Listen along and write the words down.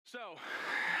So,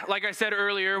 like I said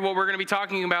earlier, what we're going to be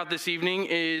talking about this evening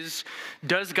is,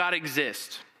 does God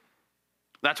exist?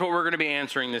 That's what we're going to be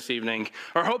answering this evening,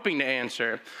 or hoping to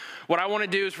answer. What I want to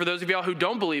do is, for those of y'all who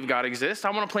don't believe God exists,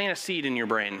 I want to plant a seed in your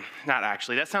brain. Not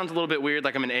actually. That sounds a little bit weird,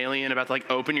 like I'm an alien about to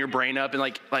open your brain up and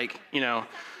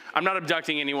I'm not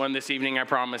abducting anyone this evening. I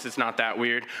promise it's not that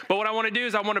weird. But what I want to do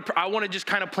is I want to just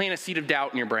kind of plant a seed of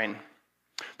doubt in your brain.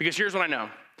 Because here's what I know.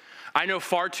 I know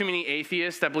far too many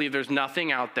atheists that believe there's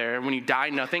nothing out there. When you die,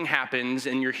 nothing happens,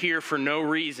 and you're here for no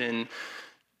reason.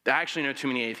 I actually know too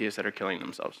many atheists that are killing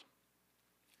themselves.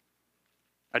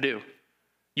 I do.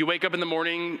 You wake up in the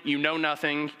morning, you know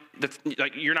nothing.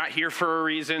 You're not here for a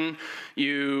reason.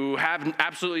 You have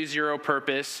absolutely zero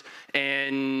purpose,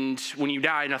 and when you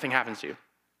die, nothing happens to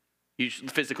you.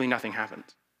 Physically, nothing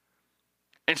happens.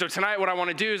 And so tonight, what I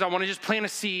want to do is I want to just plant a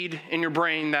seed in your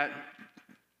brain that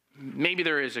maybe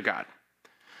there is a God.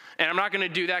 And I'm not going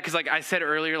to do that because, like I said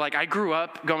earlier, I grew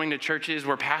up going to churches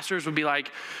where pastors would be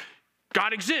like,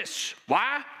 God exists.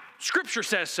 Why? Scripture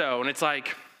says so. And it's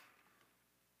like,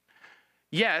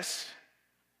 yes.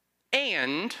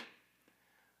 And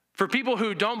for people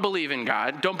who don't believe in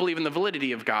God, don't believe in the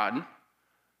validity of God,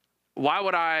 why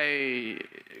would I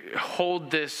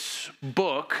hold this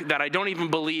book that I don't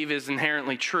even believe is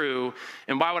inherently true?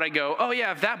 And why would I go, oh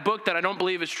yeah, if that book that I don't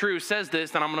believe is true says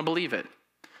this, then I'm going to believe it.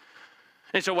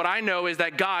 And so what I know is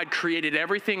that God created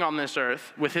everything on this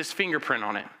earth with his fingerprint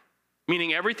on it.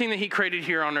 Meaning everything that he created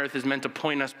here on earth is meant to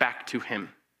point us back to him.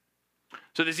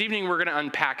 So this evening we're going to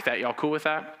unpack that. Y'all cool with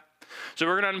that? So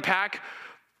we're going to unpack,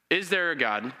 is there a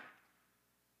God?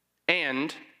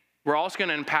 And we're also going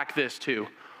to unpack this too.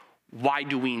 Why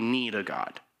do we need a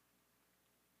God?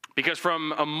 Because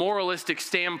from a moralistic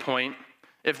standpoint,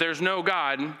 if there's no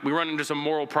God, we run into some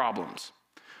moral problems.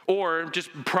 Or just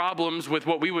problems with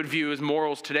what we would view as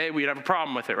morals today, we'd have a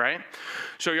problem with it, right?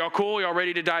 So y'all cool? Y'all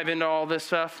ready to dive into all this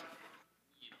stuff?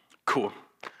 Cool.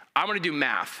 I'm going to do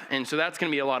math, and so that's going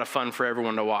to be a lot of fun for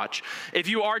everyone to watch. If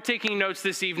you are taking notes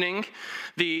this evening,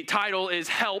 the title is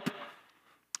Help,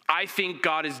 I Think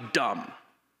God is Dumb.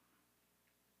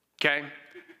 Okay?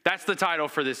 That's the title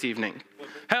for this evening.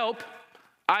 Help,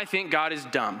 I think God is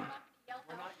dumb.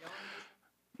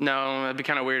 No, that'd be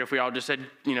kind of weird if we all just said,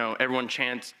 everyone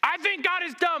chants, I think God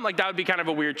is dumb. That would be kind of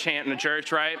a weird chant in a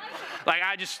church, right?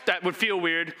 That would feel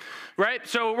weird, right?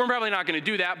 So we're probably not going to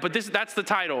do that, but that's the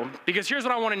title. Because here's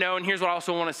what I want to know, and here's what I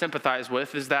also want to sympathize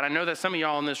with, is that I know that some of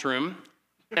y'all in this room,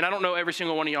 and I don't know every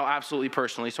single one of y'all absolutely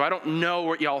personally, so I don't know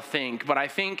what y'all think, but I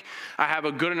think I have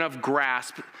a good enough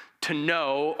grasp to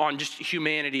know on just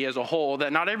humanity as a whole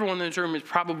that not everyone in this room is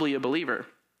probably a believer.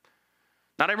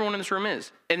 Not everyone in this room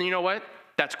is. And you know what?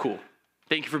 That's cool.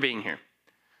 Thank you for being here.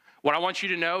 What I want you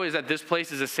to know is that this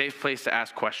place is a safe place to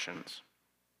ask questions.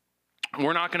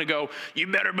 We're not going to go, you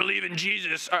better believe in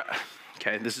Jesus.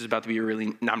 Okay, this is about to be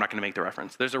no, I'm not going to make the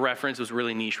reference. There's a reference. It was a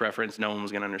really niche reference. No one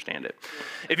was going to understand it.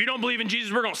 If you don't believe in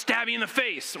Jesus, we're going to stab you in the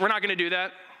face. We're not going to do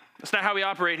that. That's not how we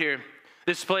operate here.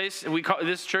 This place,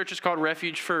 this church is called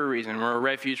Refuge for a reason. We're a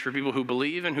refuge for people who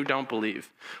believe and who don't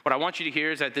believe. What I want you to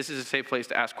hear is that this is a safe place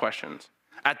to ask questions.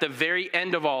 At the very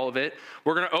end of all of it,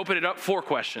 we're going to open it up for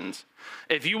questions.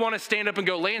 If you want to stand up and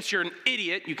go, Lance, you're an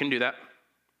idiot, you can do that.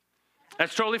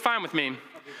 That's totally fine with me.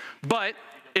 But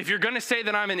if you're going to say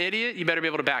that I'm an idiot, you better be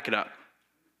able to back it up.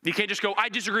 You can't just go, I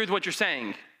disagree with what you're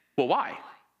saying. Well, why?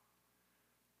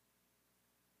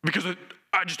 Because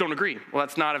I just don't agree. Well,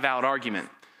 that's not a valid argument.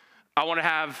 I want to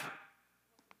have,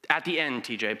 at the end,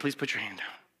 TJ, please put your hand down.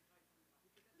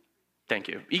 Thank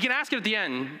you. You can ask it at the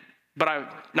end, but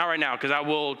not right now, because I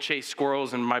will chase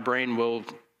squirrels and my brain will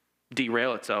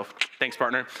derail itself. Thanks,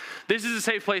 partner. This is a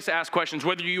safe place to ask questions,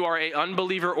 whether you are an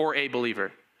unbeliever or a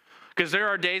believer. Because there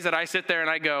are days that I sit there and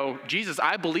I go, Jesus,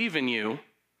 I believe in you,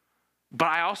 but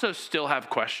I also still have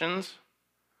questions.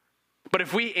 But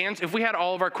if we had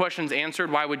all of our questions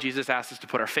answered, why would Jesus ask us to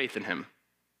put our faith in him?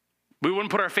 We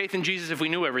wouldn't put our faith in Jesus if we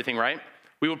knew everything, right?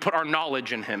 We would put our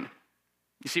knowledge in him.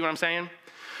 You see what I'm saying?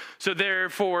 So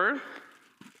therefore,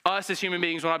 us as human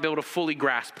beings will not be able to fully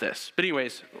grasp this. But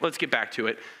anyways, let's get back to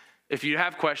it. If you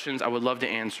have questions, I would love to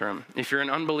answer them. If you're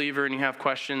an unbeliever and you have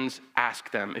questions,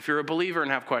 ask them. If you're a believer and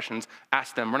have questions,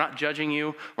 ask them. We're not judging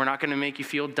you. We're not going to make you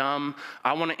feel dumb.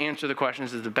 I want to answer the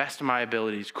questions to the best of my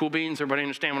abilities. Cool beans? Everybody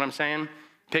understand what I'm saying?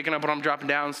 Picking up what I'm dropping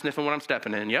down, sniffing what I'm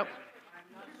stepping in. Yep.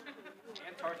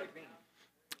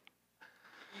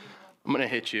 I'm going to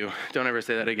hit you. Don't ever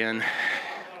say that again.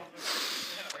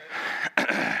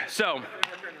 So,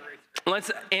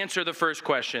 let's answer the first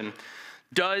question.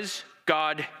 Does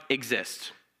God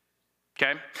exist?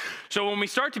 Okay? So when we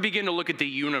start to begin to look at the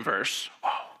universe,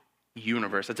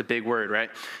 universe, that's a big word,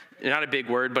 right? Not a big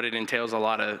word, but it entails a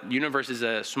lot of, universe is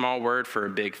a small word for a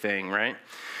big thing, right?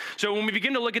 So when we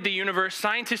begin to look at the universe,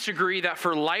 scientists agree that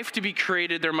for life to be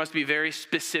created, there must be very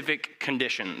specific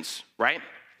conditions, right?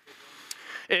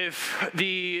 If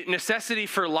the necessity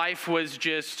for life was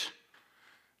just,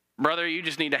 brother, you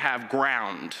just need to have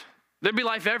ground, there'd be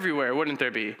life everywhere, wouldn't there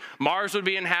be? Mars would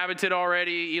be inhabited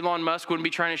already. Elon Musk wouldn't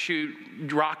be trying to shoot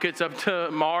rockets up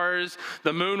to Mars.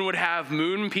 The moon would have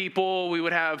moon people. We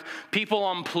would have people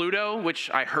on Pluto, which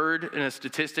I heard in a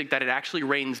statistic that it actually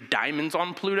rains diamonds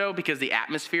on Pluto because the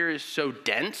atmosphere is so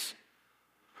dense.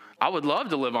 I would love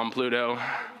to live on Pluto.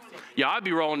 Yeah, I'd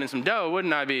be rolling in some dough,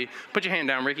 wouldn't I be? Put your hand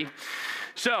down, Ricky.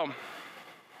 So,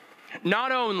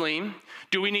 not only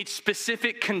do we need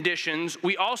specific conditions,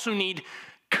 we also need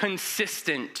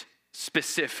consistent,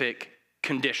 specific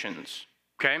conditions,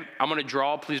 okay? I'm gonna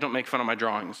draw, please don't make fun of my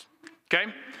drawings,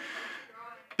 okay?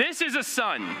 This is a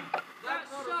sun.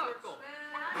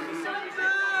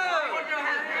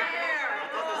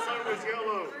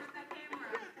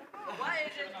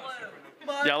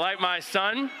 Y'all like my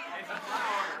sun?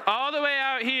 All the way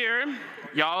out here,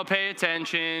 y'all pay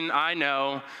attention, I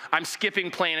know, I'm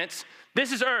skipping planets.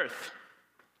 This is Earth,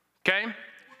 okay?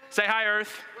 Say hi,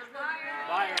 Earth.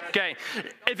 Okay,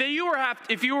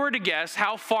 if you were to guess,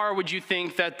 how far would you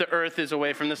think that the Earth is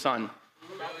away from the sun?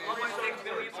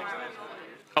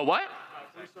 A what?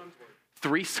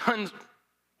 3 suns?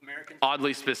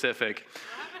 Oddly specific.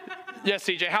 Yes,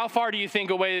 CJ, how far do you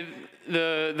think away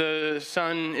the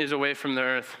sun is away from the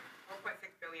Earth? 1.6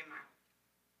 billion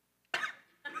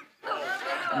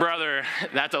miles. Brother,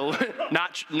 that's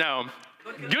no.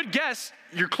 Good guess.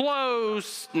 You're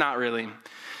close. Not really.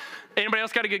 Anybody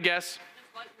else got a good guess?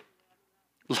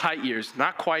 Light years.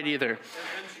 Not quite either.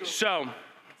 So,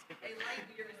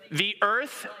 the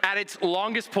Earth at its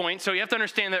longest point, so you have to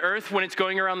understand that Earth, when it's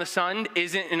going around the sun,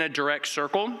 isn't in a direct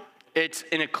circle. It's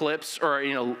an ellipse,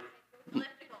 or,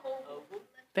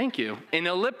 thank you, an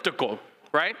elliptical,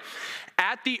 right?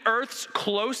 At the Earth's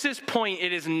closest point,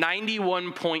 it is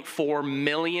 91.4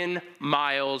 million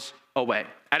miles away.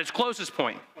 At its closest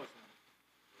point.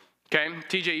 Okay,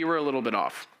 TJ, you were a little bit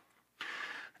off.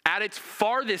 At its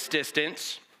farthest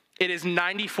distance, it is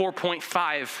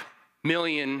 94.5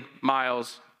 million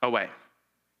miles away.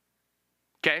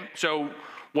 Okay, so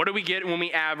what do we get when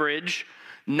we average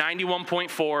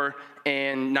 91.4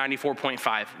 and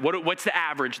 94.5? What's the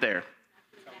average there?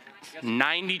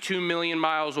 92 million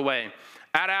miles away.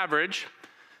 At average,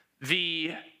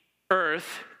 the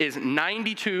Earth is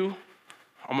 92,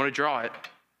 I'm gonna draw it,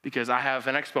 because I have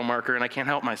an expo marker and I can't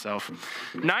help myself.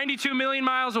 92 million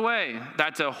miles away.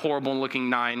 That's a horrible looking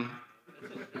 9.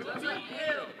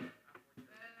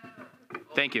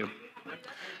 Thank you.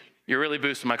 You're really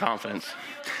boosting my confidence.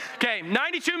 Okay,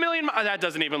 92 million, that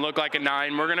doesn't even look like a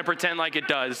 9. We're gonna pretend like it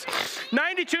does.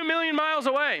 92 million miles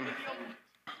away.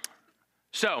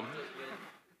 So,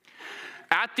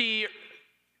 at the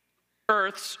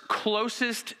Earth's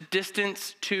closest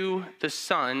distance to the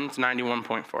sun, it's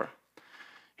 91.4.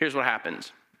 Here's what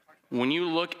happens. When you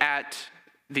look at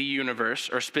the universe,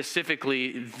 or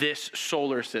specifically this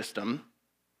solar system,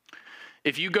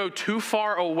 if you go too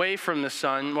far away from the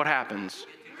sun, what happens?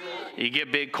 You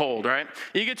get big cold, right?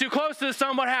 You get too close to the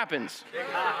sun, what happens?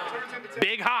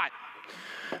 Big hot,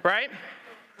 right?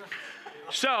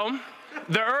 So,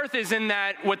 the Earth is in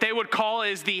that, what they would call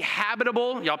is the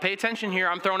habitable, y'all pay attention here,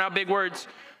 I'm throwing out big words.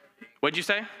 What'd you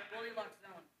say?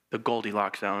 The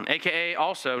Goldilocks zone, AKA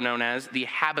also known as the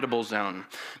habitable zone,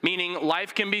 meaning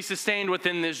life can be sustained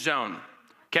within this zone,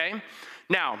 okay?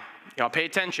 Now, y'all pay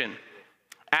attention.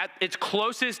 At its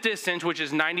closest distance, which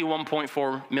is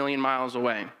 91.4 million miles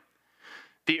away,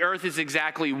 the Earth is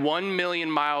exactly 1 million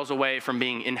miles away from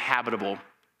being inhabitable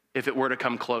if it were to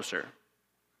come closer.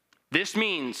 This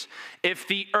means if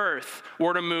the Earth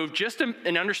were to move,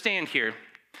 and understand here,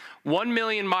 1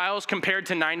 million miles compared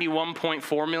to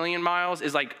 91.4 million miles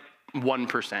is like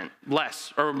 1%,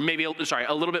 less, or maybe, sorry,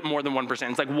 a little bit more than 1%.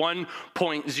 It's like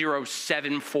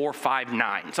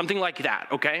 1.07459, something like that,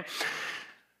 okay?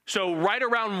 So right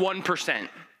around 1%.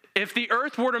 If the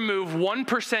Earth were to move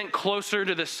 1% closer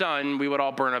to the sun, we would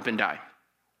all burn up and die.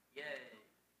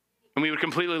 And we would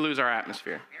completely lose our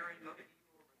atmosphere.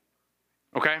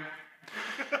 Okay?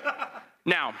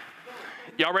 Now,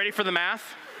 y'all ready for the math?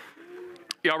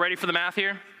 Y'all ready for the math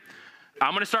here?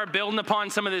 I'm gonna start building upon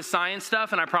some of this science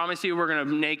stuff, and I promise you we're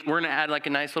gonna add like a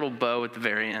nice little bow at the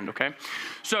very end, okay?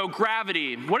 So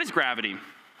gravity, what is gravity?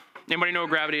 Anybody know what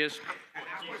gravity is?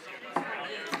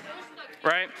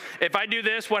 Right? If I do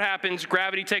this, what happens?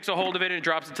 Gravity takes a hold of it and it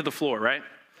drops it to the floor, right?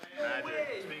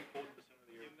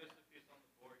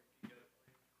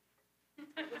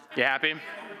 You happy?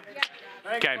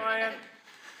 Okay.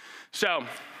 So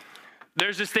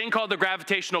there's this thing called the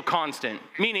gravitational constant,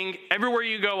 meaning everywhere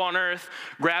you go on Earth,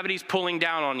 gravity's pulling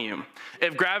down on you.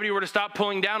 If gravity were to stop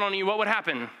pulling down on you, what would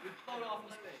happen?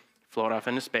 Float off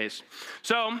into space.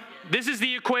 So this is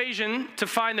the equation to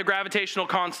find the gravitational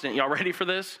constant. Y'all ready for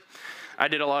this? I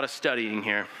did a lot of studying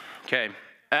here. Okay,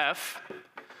 F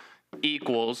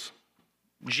equals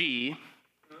G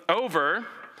over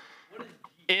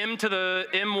M to the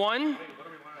M1,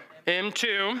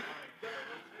 M2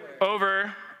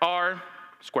 over R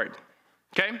squared.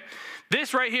 Okay?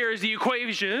 This right here is the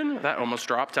equation, that almost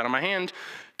dropped out of my hand,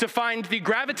 to find the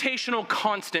gravitational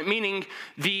constant, meaning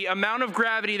the amount of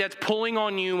gravity that's pulling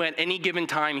on you at any given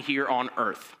time here on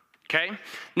Earth. Okay?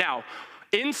 Now,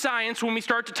 in science, when we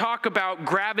start to talk about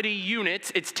gravity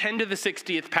units, it's 10 to the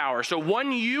 60th power. So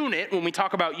 1 unit, when we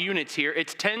talk about units here,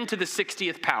 it's 10 to the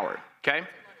 60th power, okay?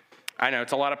 I know,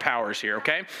 it's a lot of powers here,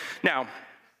 okay? Now,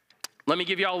 let me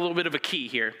give you all a little bit of a key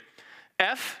here.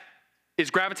 F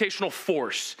is gravitational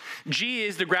force. G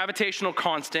is the gravitational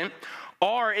constant.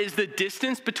 R is the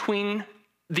distance between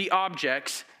the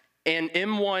objects. And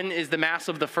M1 is the mass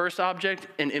of the first object,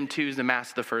 and M2 is the mass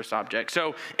of the first object.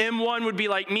 So M1 would be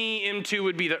like me, M2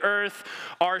 would be the Earth,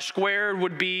 R squared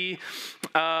would be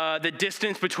the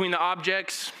distance between the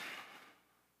objects.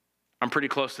 I'm pretty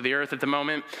close to the Earth at the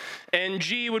moment. And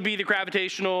G would be the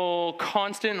gravitational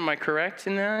constant. Am I correct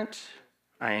in that?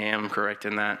 I am correct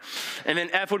in that. And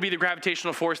then F would be the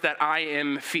gravitational force that I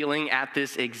am feeling at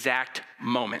this exact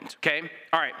moment, okay?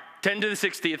 All right. 10 to the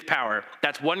 60th power.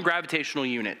 That's 1 gravitational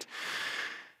unit.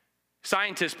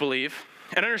 Scientists believe,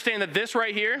 and understand that this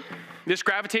right here, this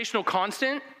gravitational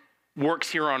constant, works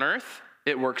here on Earth.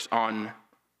 It works on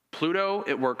Pluto.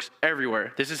 It works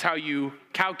everywhere. This is how you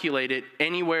calculate it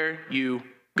anywhere you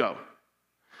go.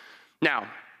 Now,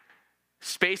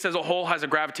 space as a whole has a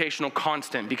gravitational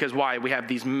constant because why? We have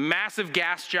these massive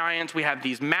gas giants. We have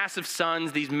these massive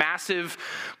suns, these massive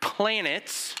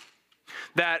planets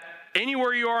that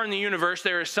anywhere you are in the universe,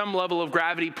 there is some level of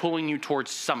gravity pulling you towards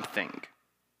something,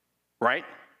 right?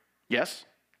 Yes?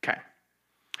 Okay.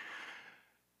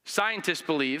 Scientists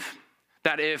believe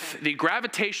that if the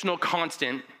gravitational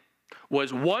constant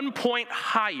was 1 point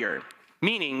higher,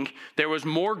 meaning there was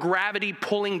more gravity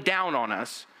pulling down on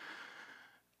us,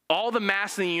 all the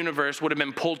mass in the universe would have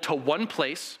been pulled to one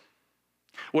place,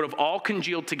 would have all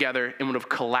congealed together, and would have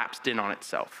collapsed in on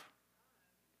itself.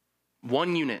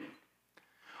 1 unit.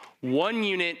 1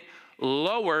 unit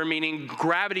lower, meaning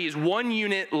gravity is 1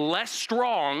 unit less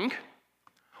strong.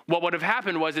 What would have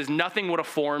happened is nothing would have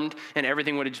formed and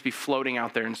everything would have just be floating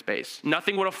out there in space.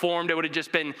 Nothing would have formed. It would have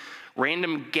just been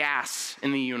random gas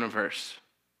in the universe.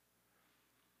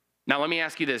 Now, let me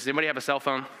ask you this. Does anybody have a cell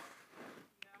phone?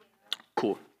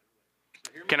 Cool.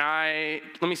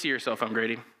 Let me see your cell phone,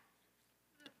 Grady.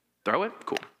 Throw it?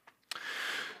 Cool.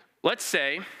 Let's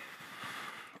say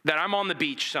that I'm on the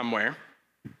beach somewhere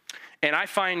and I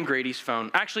find Grady's phone.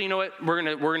 Actually, you know what? We're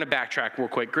gonna backtrack real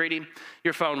quick. Grady,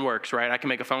 your phone works, right? I can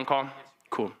make a phone call?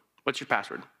 Cool. What's your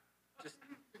password? Just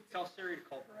tell Siri to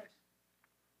call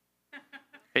Bryce.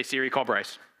 Hey, Siri, call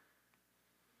Bryce.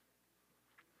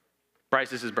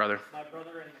 Bryce is his brother. My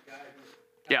brother and a guy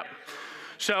who... Yeah.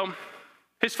 So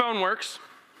his phone works.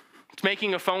 It's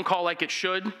making a phone call like it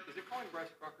should. Is it calling Bryce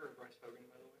Crocker or Bryce Hogan,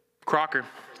 by the way? Crocker.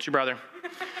 It's your brother.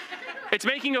 It's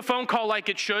making a phone call like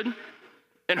it should.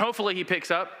 And hopefully he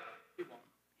picks up.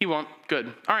 He won't. Good.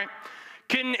 All right.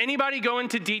 Can anybody go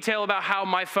into detail about how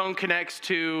my phone connects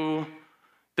to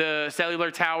the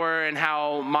cellular tower and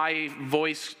how my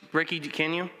voice, Ricky,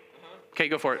 can you? Okay,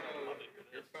 go for it.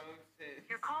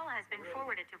 Your call has been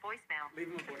forwarded to voicemail.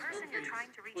 The person you're trying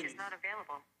to reach is not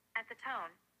available. At the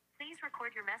tone, please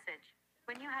record your message.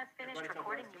 When you have finished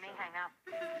recording, you may hang up.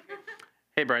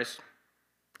 Hey, Bryce.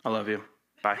 I love you.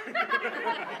 Bye.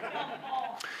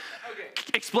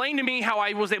 Explain to me how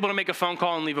I was able to make a phone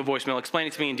call and leave a voicemail. Explain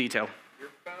it to me in detail. Your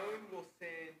phone will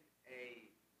send a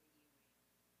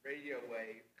radio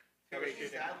wave to a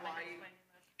satellite.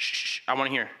 Shh, I want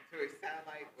to hear. To a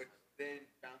satellite, which then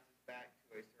bounces back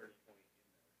to a certain point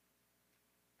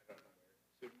in the, I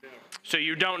don't know where. So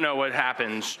you don't know what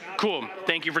happens. Cool.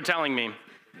 Thank you for telling me.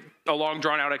 A long,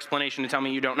 drawn-out explanation to tell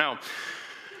me you don't know.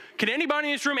 Can anybody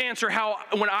in this room answer how,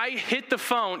 when I hit the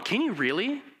phone, can you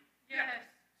really? Yes.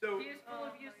 So, He is full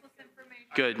of useless information.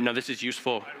 Good. No, this is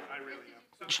useful. I really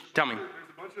am. So Tell me. There's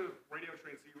a bunch of radio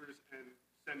transceivers and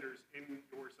senders in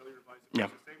your cellular device. It Yeah.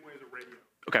 works the same way as a radio.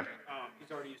 Okay.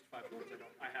 He's already used 5 words.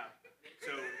 I have.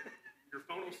 So your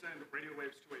phone will send radio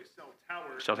waves to a cell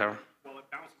tower. Cell tower. While it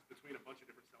bounces between a bunch of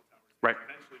different cell towers. Right.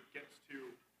 It eventually gets to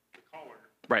the caller.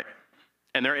 Right.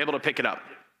 And they're able to pick it up.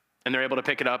 And they're able to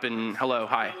pick it up and hello,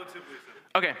 hi. Relatively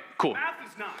simple. Okay, cool. Math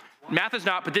is not. Math is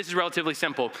not, but this is relatively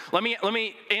simple. Let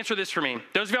me answer this for me.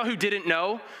 Those of y'all who didn't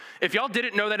know, if y'all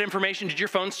didn't know that information, did your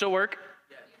phone still work?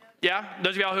 Yeah?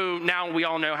 Those of y'all who now we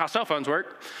all know how cell phones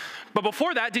work. But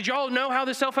before that, did y'all know how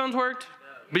the cell phones worked?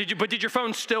 But did your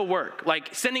phone still work?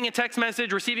 Like sending a text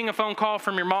message, receiving a phone call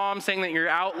from your mom saying that you're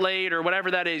out late or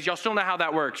whatever that is, y'all still know how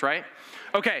that works, right?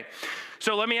 Okay,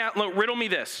 so riddle me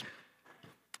this.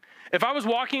 If I was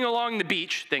walking along the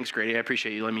beach, thanks Grady, I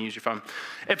appreciate you letting me use your phone.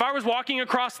 If I was walking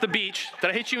across the beach, did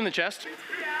I hit you in the chest?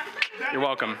 You're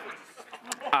welcome.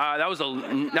 That was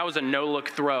a no-look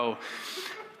throw.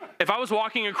 If I was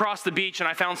walking across the beach and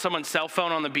I found someone's cell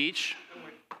phone on the beach,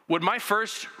 would my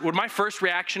first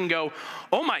reaction go,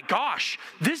 oh my gosh,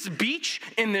 this beach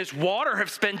and this water have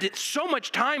spent so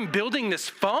much time building this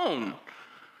phone.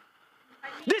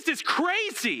 This is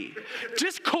crazy.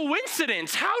 Just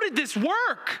coincidence. How did this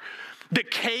work? The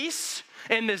case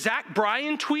and the Zach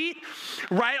Bryan tweet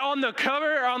right on the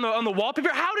cover, on the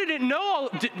wallpaper. How did it know?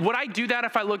 Would I do that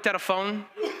if I looked at a phone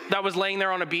that was laying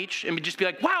there on a beach and just be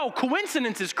like, wow,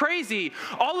 coincidence is crazy.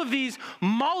 All of these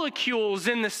molecules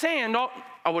in the sand.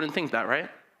 I wouldn't think that, right?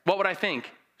 What would I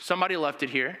think? Somebody left it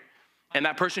here, and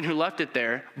that person who left it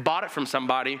there bought it from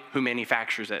somebody who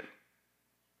manufactures it.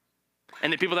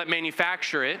 And the people that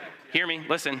manufacture it, hear me,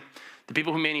 listen, the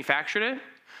people who manufactured it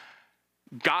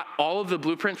got all of the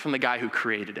blueprints from the guy who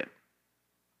created it.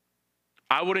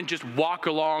 I wouldn't just walk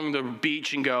along the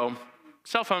beach and go,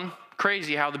 cell phone,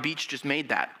 crazy how the beach just made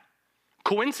that.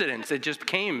 Coincidence, it just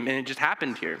came and it just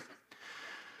happened here.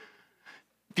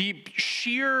 The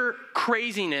sheer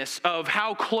craziness of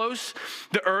how close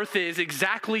the earth is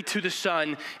exactly to the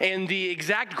sun and the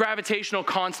exact gravitational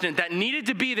constant that needed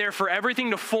to be there for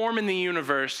everything to form in the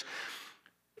universe.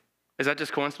 Is that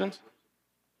just coincidence?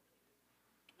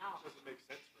 No. It doesn't make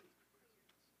sense.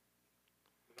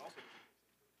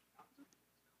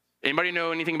 Anybody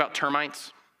know anything about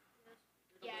termites?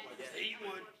 Yes.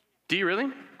 Do you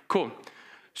really? Cool.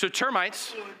 So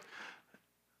termites,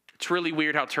 it's really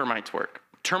weird how termites work.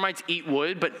 Termites eat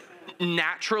wood, but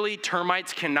naturally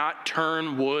termites cannot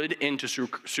turn wood into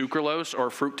sucralose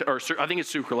or fruit, or I think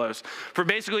it's sucralose, for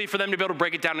them to be able to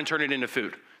break it down and turn it into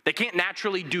food. They can't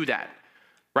naturally do that,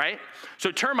 right?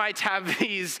 So termites have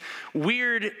these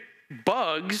weird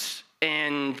bugs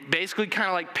and basically kind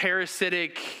of like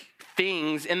parasitic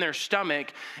things in their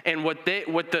stomach, and what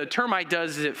the termite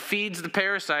does is it feeds the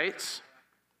parasites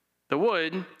the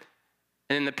wood, and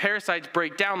then the parasites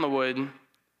break down the wood,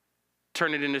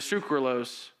 turn it into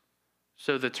sucralose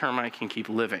so the termite can keep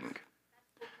living.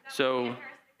 So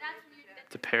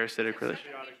it's a parasitic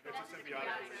relationship.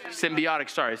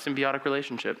 Symbiotic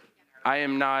relationship. I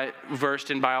am not versed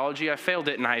in biology. I failed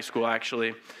it in high school,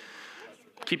 actually.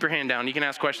 Keep your hand down. You can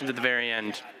ask questions at the very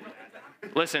end.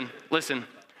 Listen.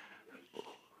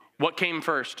 What came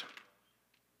first?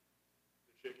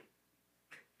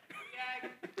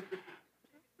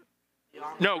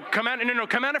 No, come at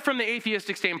it from the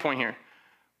atheistic standpoint here.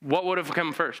 What would have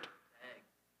come first?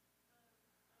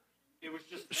 It was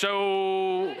just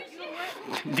So,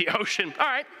 the ocean. All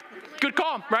right, good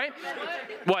call, right?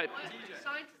 What?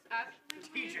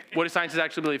 What do scientists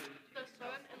actually believe? The sun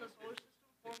and the solar system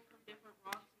form from different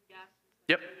rocks and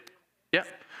gases. Yep.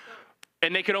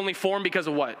 And they could only form because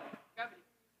of what? Gravity.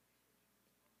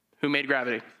 Who made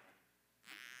gravity?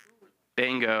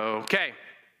 Bingo. Okay.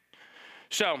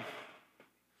 So,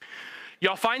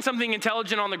 y'all find something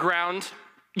intelligent on the ground.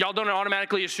 Y'all don't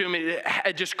automatically assume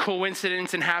it just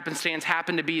coincidence and happenstance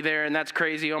happened to be there, and that's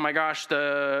crazy. Oh my gosh,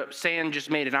 the sand just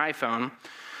made an iPhone.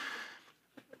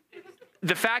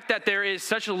 The fact that there is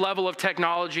such a level of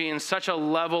technology and such a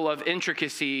level of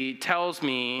intricacy tells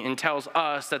me and tells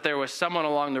us that there was someone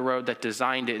along the road that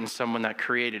designed it and someone that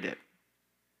created it.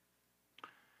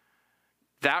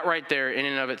 That right there in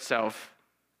and of itself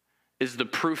is the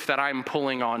proof that I'm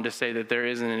pulling on to say that there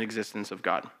is an existence of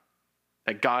God,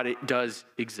 that God does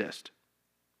exist.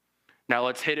 Now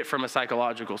let's hit it from a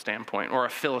psychological standpoint or a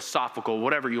philosophical,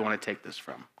 whatever you want to take this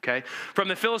from, okay? From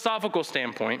the philosophical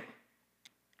standpoint,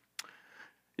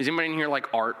 is anybody in here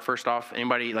like art, first off?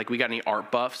 Anybody, like we got any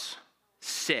art buffs?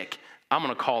 Sick. I'm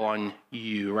going to call on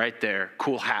you right there.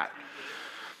 Cool hat.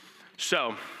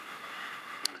 So,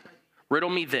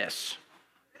 riddle me this.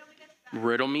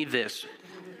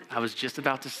 I was just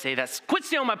about to say that. Quit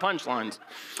stealing my punchlines.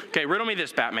 Okay, riddle me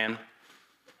this, Batman.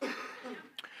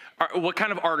 What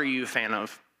kind of art are you a fan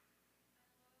of?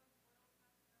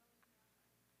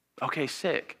 Okay,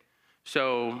 sick.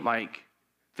 So, like,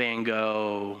 Van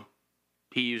Gogh,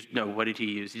 what did he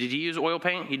use? Did he use oil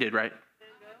paint? He did, right?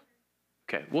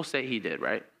 Okay, we'll say he did,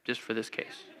 right? Just for this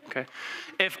case. Okay.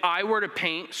 If I were to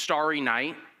paint Starry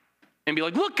Night and be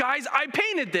like, look, guys, I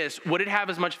painted this, would it have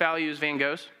as much value as Van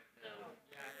Gogh's?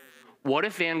 What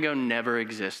if Van Gogh never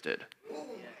existed?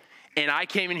 And I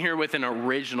came in here with an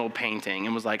original painting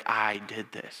and was like, I did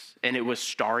this, and it was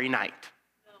Starry Night.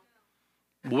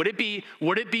 Would it be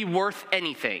worth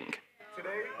anything? Today,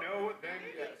 no, then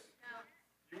yes.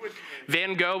 You wouldn't.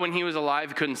 Van Gogh, when he was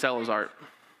alive, couldn't sell his art.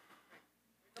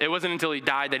 It wasn't until he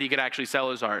died that he could actually sell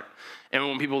his art. And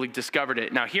when people discovered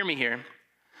it. Now, hear me here.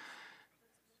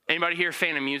 Anybody here a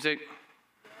fan of music?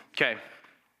 Okay.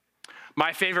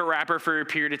 My favorite rapper for a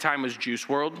period of time was Juice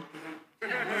WRLD.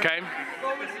 Okay?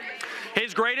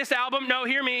 His greatest album, no,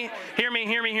 hear me.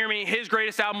 His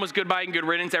greatest album was Goodbye and Good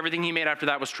Riddance. Everything he made after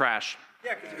that was trash.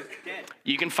 Yeah, because he was dead.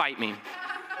 You can fight me.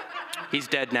 He's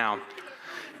dead now.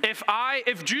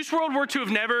 If Juice WRLD were to have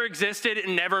never existed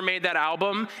and never made that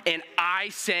album, and I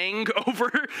sang over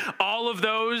all of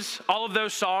those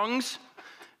songs,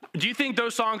 do you think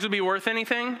those songs would be worth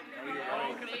anything?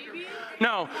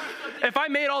 No. If I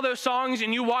made all those songs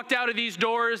and you walked out of these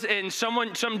doors and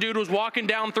some dude was walking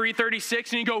down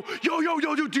 336 and you go,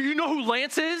 yo, do you know who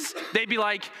Lance is? They'd be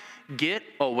like, get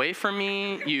away from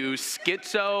me, you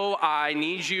schizo. I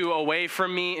need you away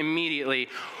from me immediately.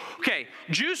 Okay,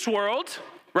 Juice WRLD,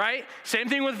 right? Same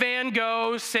thing with Van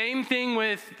Gogh. Same thing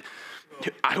with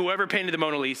whoever painted the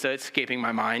Mona Lisa. It's escaping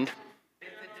my mind.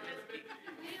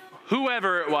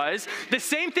 Whoever it was. The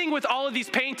same thing with all of these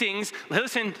paintings.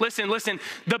 Listen.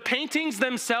 The paintings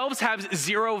themselves have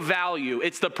zero value.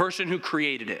 It's the person who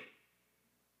created it.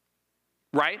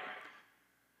 Right?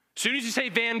 As soon as you say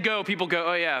Van Gogh, people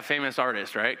go, oh yeah, famous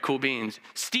artist, right? Cool beans.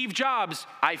 Steve Jobs,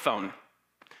 iPhone.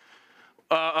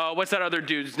 What's that other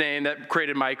dude's name that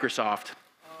created Microsoft?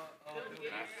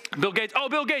 Bill Gates. Oh,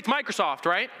 Bill Gates, Microsoft,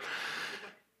 right?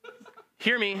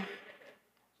 Hear me.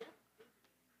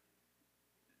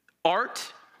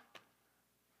 Art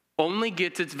only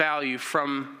gets its value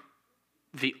from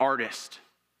the artist.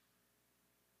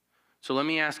 So let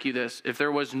me ask you this. If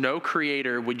there was no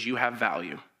creator, would you have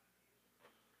value?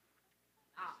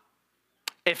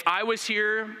 If I was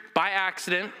here by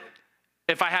accident,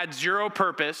 if I had zero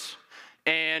purpose,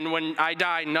 and when I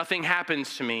die, nothing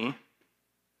happens to me,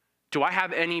 do I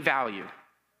have any value?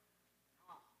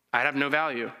 I'd have no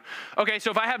value. Okay, so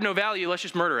if I have no value, let's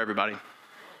just murder everybody.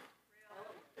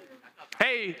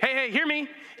 Hey, hear me.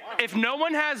 If no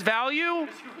one has value,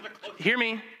 hear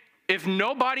me. If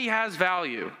nobody has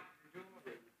value,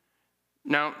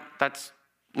 no, that's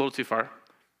a little too far.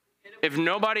 If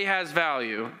nobody has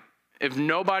value, if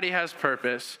nobody has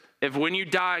purpose, if when you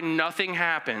die, nothing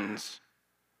happens,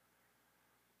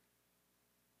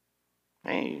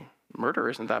 hey,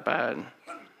 murder isn't that bad.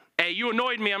 Hey, you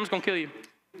annoyed me, I'm just gonna kill you.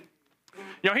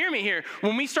 Now hear me here.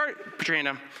 When we start, put your hand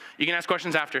down. You can ask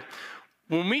questions after.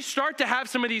 When we start to have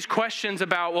some of these questions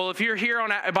about, well, if you're here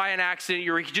by an accident,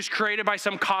 you're just created by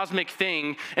some cosmic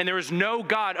thing, and there is no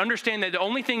God, understand that the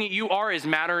only thing that you are is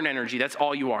matter and energy. That's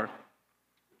all you are.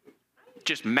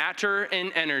 Just matter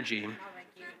and energy.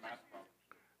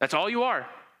 That's all you are.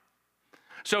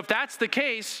 So if that's the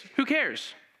case, who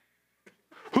cares?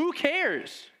 Who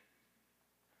cares?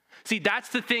 See, that's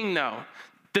the thing, though.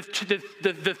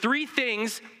 The three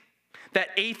things that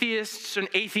atheists and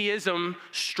atheism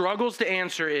struggles to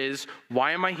answer is,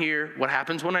 why am I here? What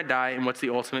happens when I die? And what's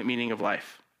the ultimate meaning of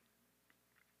life?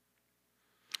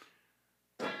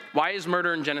 Why is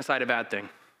murder and genocide a bad thing?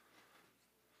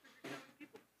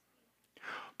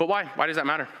 But why? Why does that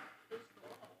matter?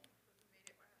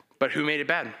 But who made it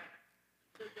bad?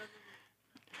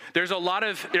 There's a lot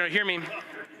of, hear me.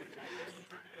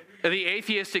 The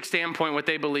atheistic standpoint, what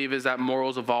they believe is that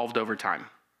morals evolved over time.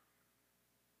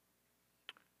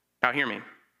 Now hear me.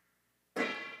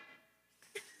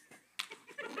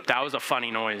 That was a funny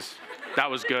noise.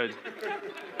 That was good.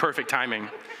 Perfect timing.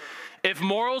 If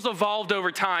morals evolved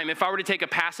over time, if I were to take a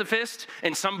pacifist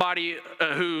and somebody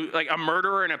like a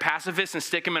murderer and a pacifist and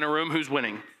stick them in a room, who's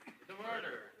winning? The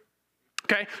murderer.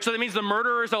 Okay, so that means the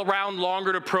murderer is around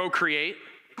longer to procreate,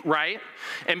 right?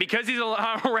 And because he's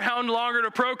around longer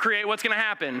to procreate, what's gonna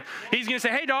happen? He's gonna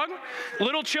say, hey dog,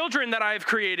 little children that I've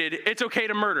created, it's okay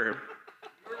to murder.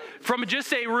 From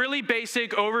just a really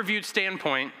basic overviewed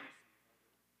standpoint,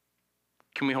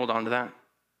 can we hold on to that?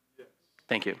 Yes.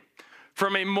 Thank you.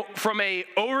 From a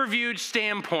overviewed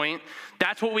standpoint,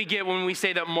 that's what we get when we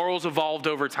say that morals evolved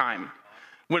over time.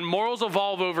 When morals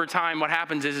evolve over time, what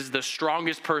happens is the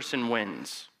strongest person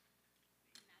wins.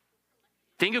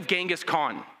 Think of Genghis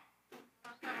Khan.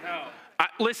 No.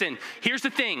 Listen, here's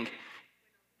the thing.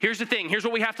 Here's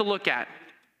what we have to look at.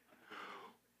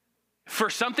 For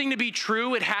something to be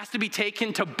true, it has to be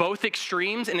taken to both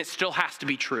extremes, and it still has to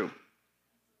be true.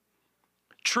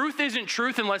 Truth isn't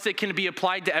truth unless it can be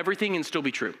applied to everything and still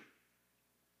be true.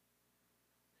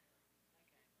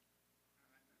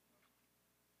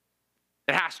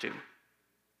 It has to.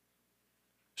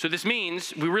 So this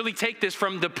means we really take this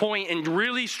from the point and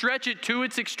really stretch it to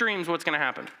its extremes. What's going to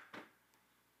happen?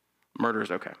 Murder is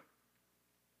okay.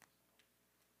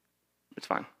 It's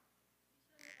fine.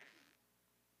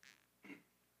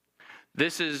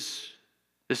 This is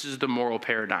the moral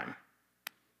paradigm.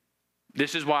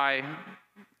 This is why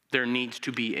there needs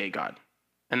to be a God.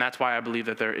 And that's why I believe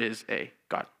that there is a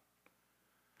God.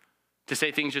 To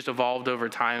say things just evolved over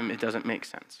time, it doesn't make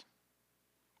sense.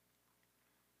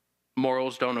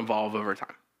 Morals don't evolve over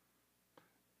time.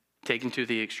 Taken to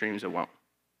the extremes, it won't.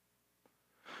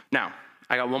 Now,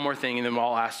 I got one more thing, and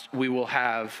then we will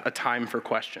have a time for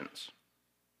questions.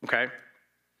 Okay?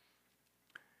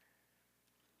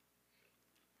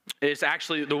 It's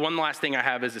actually, the one last thing I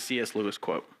have is a C.S. Lewis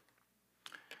quote.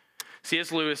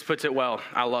 C.S. Lewis puts it well.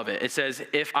 I love it. It says,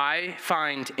 "If I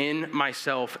find in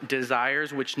myself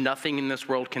desires which nothing in this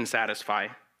world can satisfy,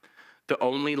 the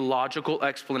only logical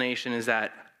explanation is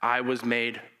that I was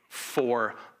made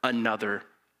for another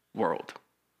world."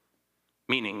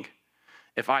 Meaning,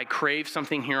 if I crave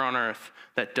something here on earth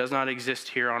that does not exist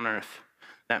here on earth,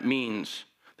 that means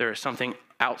there is something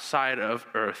outside of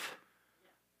earth.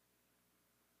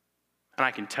 And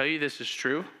I can tell you this is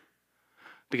true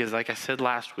because, like I said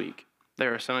last week,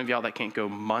 there are some of y'all that can't go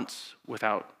months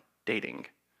without dating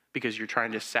because you're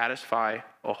trying to satisfy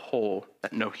a hole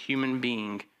that no human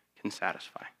being can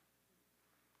satisfy.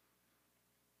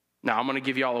 Now, I'm going to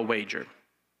give y'all a wager,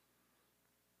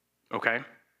 okay? And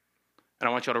I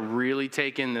want y'all to really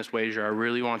take in this wager. I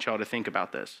really want y'all to think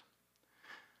about this.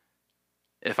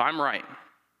 If I'm right,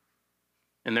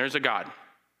 and there's a God,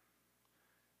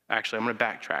 actually, I'm going to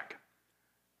backtrack.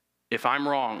 If I'm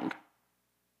wrong,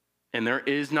 and there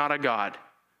is not a God,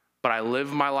 but I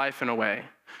live my life in a way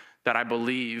that I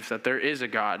believe that there is a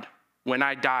God, when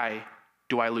I die,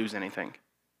 do I lose anything?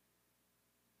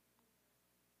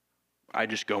 I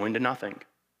just go into nothing,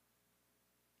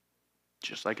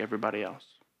 just like everybody else.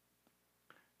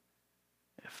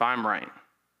 If I'm right,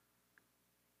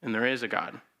 and there is a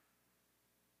God,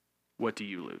 what do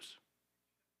you lose?